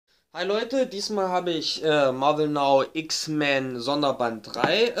Hi Leute, diesmal habe ich Marvel Now X-Men Sonderband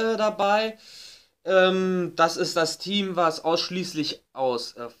 3 dabei. Das ist das Team, was ausschließlich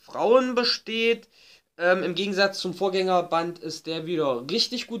aus Frauen besteht. Im Gegensatz zum Vorgängerband ist der wieder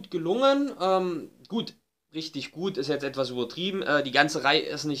richtig gut gelungen. Gut, richtig gut ist jetzt etwas übertrieben. Die ganze Reihe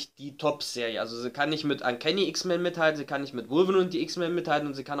ist nicht die Top-Serie. Also sie kann nicht mit Uncanny X-Men mithalten, sie kann nicht mit Wolverine und die X-Men mithalten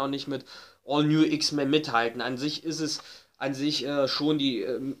und sie kann auch nicht mit All New X-Men mithalten. An sich ist es schon die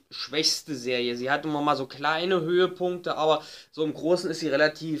schwächste Serie. Sie hat immer mal so kleine Höhepunkte, aber so im Großen ist sie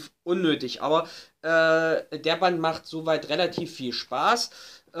relativ unnötig. Aber der Band macht soweit relativ viel Spaß.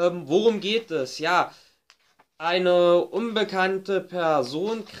 Worum geht es? Ja, eine unbekannte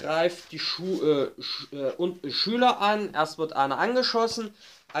Person greift die Schüler an. Erst wird einer angeschossen,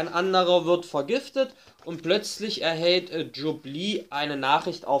 ein anderer wird vergiftet und plötzlich erhält Jubilee eine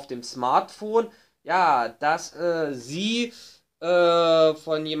Nachricht auf dem Smartphone, ja, dass sie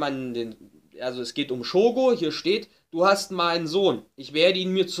von jemandem, also es geht um Shogo, hier steht, du hast meinen Sohn, ich werde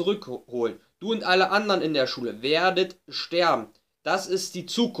ihn mir zurückholen. Du und alle anderen in der Schule werdet sterben. Das ist die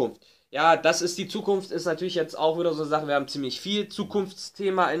Zukunft. Ja, das ist die Zukunft, ist natürlich jetzt auch wieder so eine Sache, wir haben ziemlich viel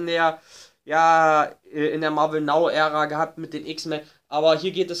Zukunftsthema in der Marvel Now Ära gehabt mit den X-Men, aber hier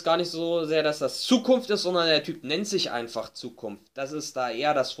geht es gar nicht so sehr, dass das Zukunft ist, sondern der Typ nennt sich einfach Zukunft. Das ist da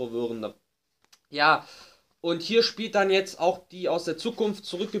eher das Verwirrende. Ja, und hier spielt dann jetzt auch die aus der Zukunft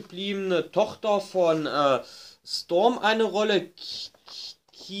zurückgebliebene Tochter von Storm eine Rolle,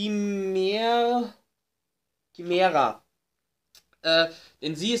 Chimera. Äh,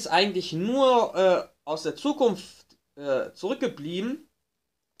 Denn sie ist eigentlich nur aus der Zukunft zurückgeblieben,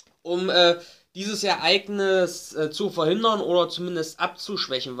 um dieses Ereignis zu verhindern oder zumindest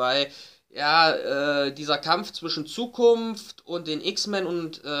abzuschwächen, weil dieser Kampf zwischen Zukunft und den X-Men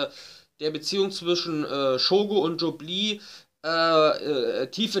und der Beziehung zwischen Shogo und Jubilee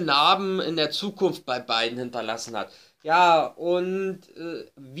tiefe Narben in der Zukunft bei beiden hinterlassen hat. Ja, und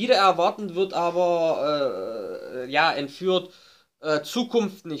wieder erwartend wird aber entführt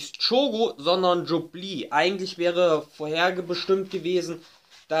Zukunft nicht Shogo, sondern Jubilee. Eigentlich wäre vorherbestimmt gewesen,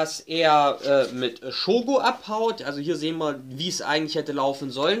 dass er mit Shogo abhaut. Also hier sehen wir, wie es eigentlich hätte laufen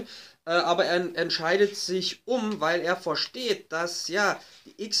sollen. Aber er entscheidet sich um, weil er versteht, dass ja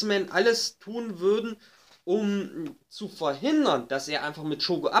die X-Men alles tun würden, um zu verhindern, dass er einfach mit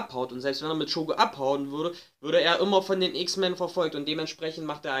Shogo abhaut. Und selbst wenn er mit Shogo abhauen würde, würde er immer von den X-Men verfolgt. Und dementsprechend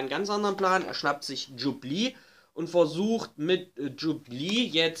macht er einen ganz anderen Plan. Er schnappt sich Jubilee und versucht mit Jubilee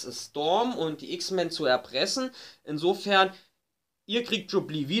jetzt Storm und die X-Men zu erpressen. Insofern, ihr kriegt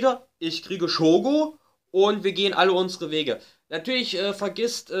Jubilee wieder, ich kriege Shogo und wir gehen alle unsere Wege. Natürlich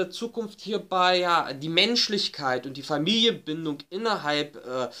vergisst Zukunft hierbei ja die Menschlichkeit und die Familienbindung innerhalb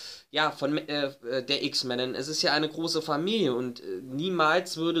von der X-Men. Es ist ja eine große Familie und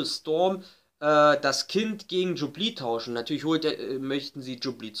niemals würde Storm das Kind gegen Jubilee tauschen. Natürlich möchten sie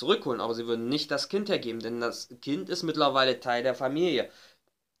Jubilee zurückholen, aber sie würden nicht das Kind hergeben, denn das Kind ist mittlerweile Teil der Familie.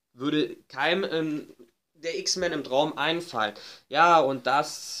 Würde keinem der X-Men im Traum einfallen. Ja, und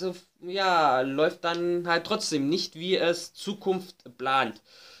das läuft dann halt trotzdem nicht, wie es Zukunft plant.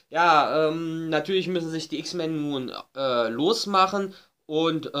 Ja, natürlich müssen sich die X-Men nun losmachen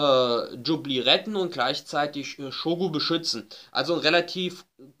und Jubilee retten und gleichzeitig Shogo beschützen. Also eine relativ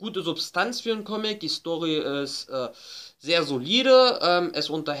gute Substanz für einen Comic. Die Story ist sehr solide.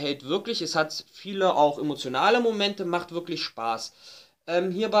 Es unterhält wirklich. Es hat viele auch emotionale Momente, macht wirklich Spaß.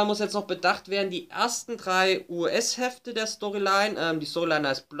 Hierbei muss jetzt noch bedacht werden, die ersten drei US-Hefte der Storyline, die Storyline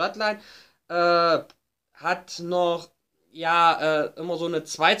heißt Bloodline, hat noch immer so eine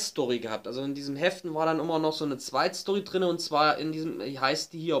Zweitstory gehabt. Also in diesen Heften war dann immer noch so eine Zweitstory drin, und zwar in diesem,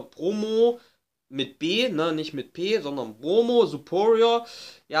 heißt die hier Promo mit B, ne, nicht mit P, sondern Promo Superior,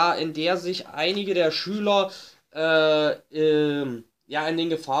 ja, in der sich einige der Schüler in den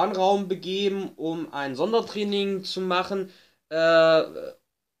Gefahrenraum begeben, um ein Sondertraining zu machen,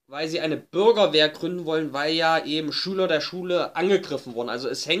 weil sie eine Bürgerwehr gründen wollen, weil ja eben Schüler der Schule angegriffen wurden. Also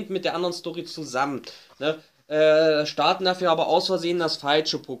es hängt mit der anderen Story zusammen. Ne? Starten dafür aber aus Versehen das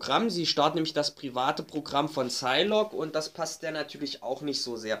falsche Programm. Sie starten nämlich das private Programm von Psylocke und das passt der natürlich auch nicht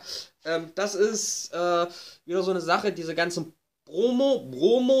so sehr. Das ist wieder so eine Sache, diese ganzen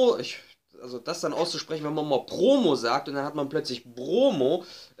also das dann auszusprechen, wenn man mal Promo sagt und dann hat man plötzlich Bromo,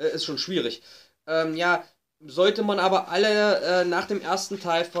 ist schon schwierig. Sollte man aber alle nach dem ersten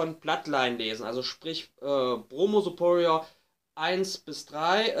Teil von Bloodline lesen. Also sprich Bromo Superior 1 bis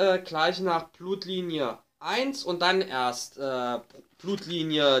 3, gleich nach Blutlinie 1 und dann erst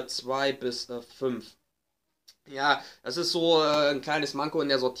Blutlinie 2 bis 5. Ja, das ist so ein kleines Manko in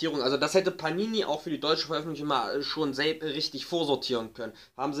der Sortierung. Also das hätte Panini auch für die deutsche Veröffentlichung mal schon richtig vorsortieren können.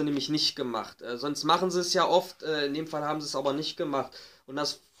 Haben sie nämlich nicht gemacht. Sonst machen sie es ja oft, in dem Fall haben sie es aber nicht gemacht. Und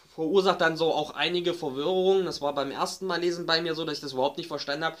das verursacht dann so auch einige Verwirrungen. Das war beim ersten Mal lesen bei mir so, dass ich das überhaupt nicht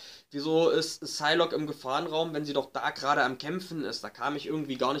verstanden habe. Wieso ist Psylocke im Gefahrenraum, wenn sie doch da gerade am Kämpfen ist? Da kam ich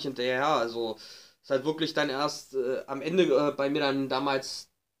irgendwie gar nicht hinterher. Also ist halt wirklich dann erst am Ende bei mir dann damals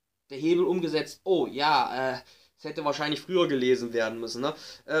der Hebel umgesetzt. Oh ja, es hätte wahrscheinlich früher gelesen werden müssen. Ne?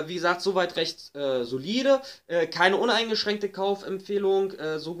 Wie gesagt, soweit recht solide. Keine uneingeschränkte Kaufempfehlung.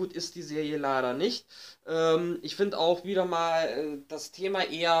 So gut ist die Serie leider nicht. Ich finde auch wieder mal das Thema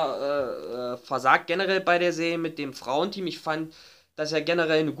eher versagt generell bei der Serie mit dem Frauenteam. Ich fand das ja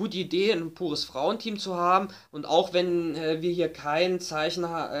generell eine gute Idee, ein pures Frauenteam zu haben. Und auch wenn wir hier keine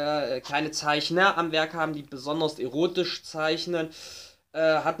Zeichner am Werk haben, die besonders erotisch zeichnen,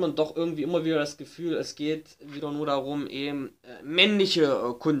 hat man doch irgendwie immer wieder das Gefühl, es geht wieder nur darum, eben männliche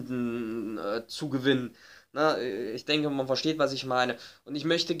Kunden zu gewinnen. Na, ich denke, man versteht, was ich meine. Und ich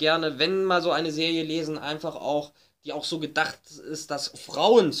möchte gerne, wenn mal so eine Serie lesen, einfach auch, die auch so gedacht ist, dass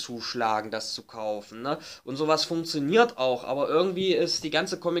Frauen zuschlagen, das zu kaufen. Ne? Und sowas funktioniert auch, aber irgendwie ist die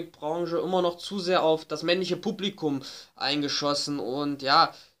ganze Comicbranche immer noch zu sehr auf das männliche Publikum eingeschossen. Und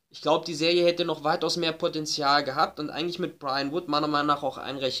ja, ich glaube, die Serie hätte noch weitaus mehr Potenzial gehabt und eigentlich mit Brian Wood meiner Meinung nach auch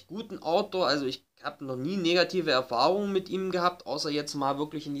einen recht guten Autor. Also ich habe noch nie negative Erfahrungen mit ihm gehabt, außer jetzt mal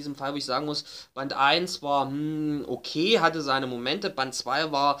wirklich in diesem Fall, wo ich sagen muss, Band 1 war okay, hatte seine Momente, Band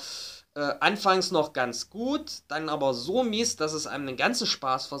 2 war anfangs noch ganz gut, dann aber so mies, dass es einem den ganzen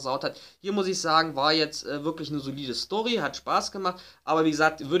Spaß versaut hat. Hier muss ich sagen, war jetzt wirklich eine solide Story, hat Spaß gemacht, aber wie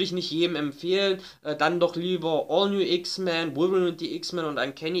gesagt, würde ich nicht jedem empfehlen. Dann doch lieber All New X-Men, Wolverine und die X-Men und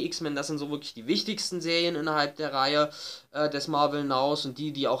Uncanny X-Men, das sind so wirklich die wichtigsten Serien innerhalb der Reihe des Marvel Nows und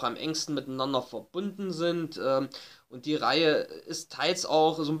die auch am engsten miteinander verbunden sind. Und die Reihe ist teils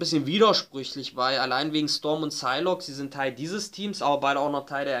auch so ein bisschen widersprüchlich, weil allein wegen Storm und Psylocke, sie sind Teil dieses Teams, aber beide auch noch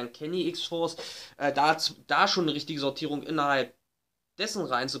Teil der Uncanny X-Force, da schon eine richtige Sortierung innerhalb dessen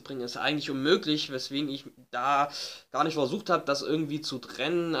reinzubringen, ist eigentlich unmöglich, weswegen ich da gar nicht versucht habe, das irgendwie zu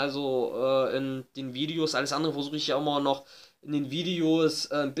trennen. Also in den Videos, alles andere versuche ich ja immer noch in den Videos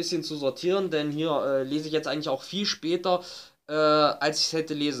ein bisschen zu sortieren, denn hier lese ich jetzt eigentlich auch viel später, als ich es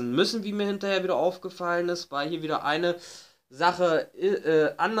hätte lesen müssen, wie mir hinterher wieder aufgefallen ist, weil hier wieder eine Sache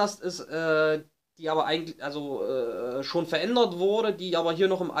anders ist, die aber eigentlich, also schon verändert wurde, die aber hier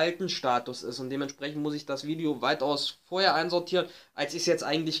noch im alten Status ist und dementsprechend muss ich das Video weitaus vorher einsortieren, als ich es jetzt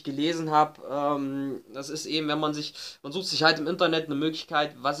eigentlich gelesen habe. Das ist eben, man sucht sich halt im Internet eine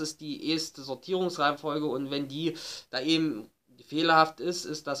Möglichkeit, was ist die erste Sortierungsreihenfolge und wenn die da eben fehlerhaft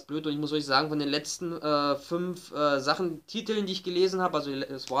ist das blöd und ich muss euch sagen, von den letzten 5 Titeln, die ich gelesen habe, also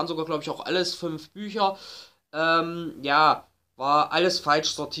es waren sogar, glaube ich, auch alles 5 Bücher, ja, war alles falsch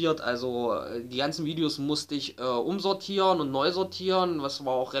sortiert. Also die ganzen Videos musste ich umsortieren und neu sortieren, was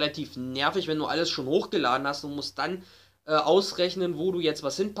war auch relativ nervig, wenn du alles schon hochgeladen hast und musst dann ausrechnen, wo du jetzt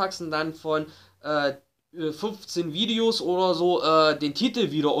was hinpackst und dann von 15 Videos oder so den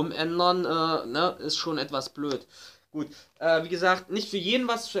Titel wieder umändern, ne, ist schon etwas blöd. Gut, wie gesagt, nicht für jeden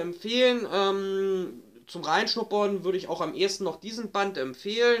was zu empfehlen. Zum Reinschnuppern würde ich auch am ehesten noch diesen Band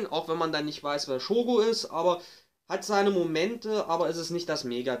empfehlen, auch wenn man dann nicht weiß, wer Shogo ist, aber hat seine Momente, aber es ist nicht das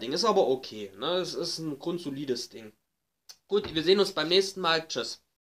Mega-Ding. Ist aber okay, ne? Es ist ein grundsolides Ding. Gut, wir sehen uns beim nächsten Mal. Tschüss.